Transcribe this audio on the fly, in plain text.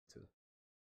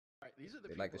Right, these are the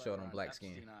They people like to that show it are on on black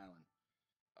Epstein skin. Island.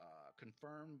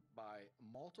 Confirmed by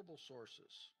multiple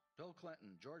sources. Bill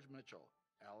Clinton, George Mitchell,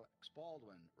 Alex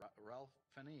Baldwin, Ralph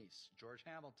Fiennes, George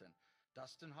Hamilton,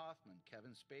 Dustin Hoffman,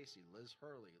 Kevin Spacey, Liz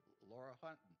Hurley, Laura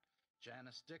Hutton,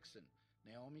 Janice Dixon,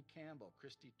 Naomi Campbell,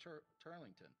 Christy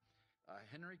Turlington,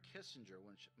 Henry Kissinger,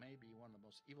 which may be one of the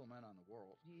most evil men on the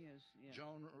world. He is, yeah.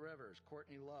 Joan Rivers,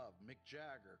 Courtney Love, Mick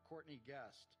Jagger, Courtney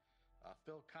Guest,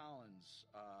 Phil Collins,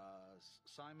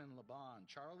 Simon LeBon,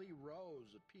 Charlie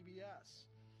Rose of PBS,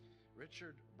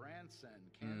 Richard Branson,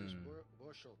 Candace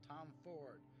Bushel, Tom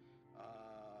Ford,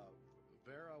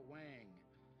 Vera Wang,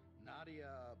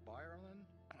 Nadia Byerlin,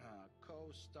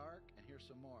 Co Stark, and here's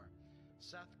some more.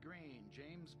 Seth Green,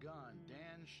 James Gunn,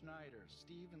 Dan Schneider,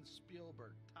 Steven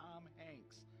Spielberg, Tom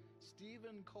Hanks,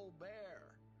 Stephen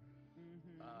Colbert,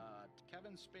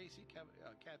 Kevin Spacey,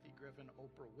 Kathy Griffin,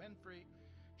 Oprah Winfrey,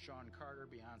 Sean Carter,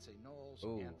 Beyonce Knowles,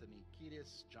 Anthony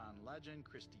Kiedis, John Legend,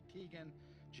 Christy Teigen,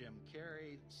 Jim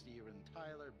Carrey, Steven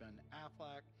Tyler, Ben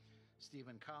Affleck,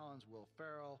 Stephen Collins, Will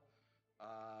Ferrell,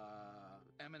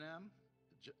 Eminem,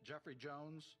 Jeffrey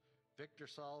Jones, Victor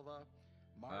Salva,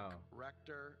 Mark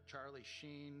Rector, Charlie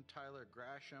Sheen, Tyler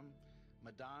Grasham,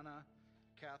 Madonna,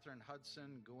 Catherine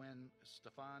Hudson, Gwen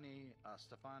Stefani,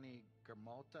 Stefani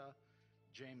Germota,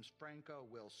 James Franco,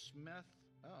 Will Smith.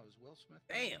 Oh, is Will Smith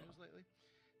in the news lately?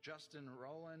 Justin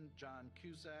Rowland, John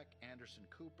Cusack, Anderson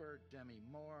Cooper, Demi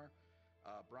Moore,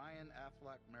 Brian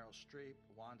Affleck, Meryl Streep,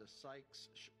 Wanda Sykes,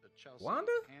 Chelsea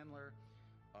Handler,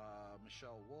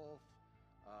 Michelle Wolf,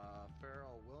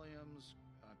 Pharrell Williams,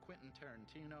 Quentin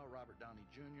Tarantino, Robert Downey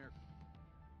Jr.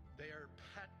 They are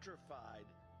petrified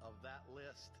of that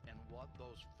list and what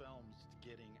those films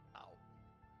getting out.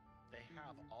 They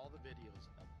have all the videos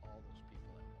of all those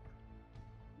people and more.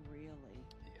 Really?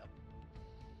 Yep.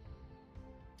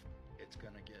 It's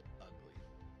gonna get ugly.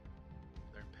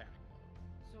 They're in panic mode.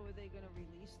 So are they going to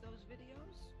release those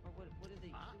videos, or what do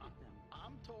they do with them?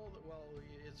 I'm told that, well,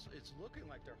 it's looking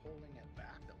like they're holding it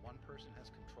back, that one person has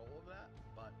control of that,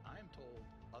 but I'm told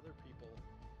other people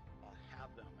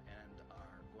have them and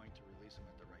are going to release them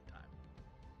at the right time.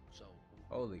 So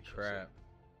holy crap.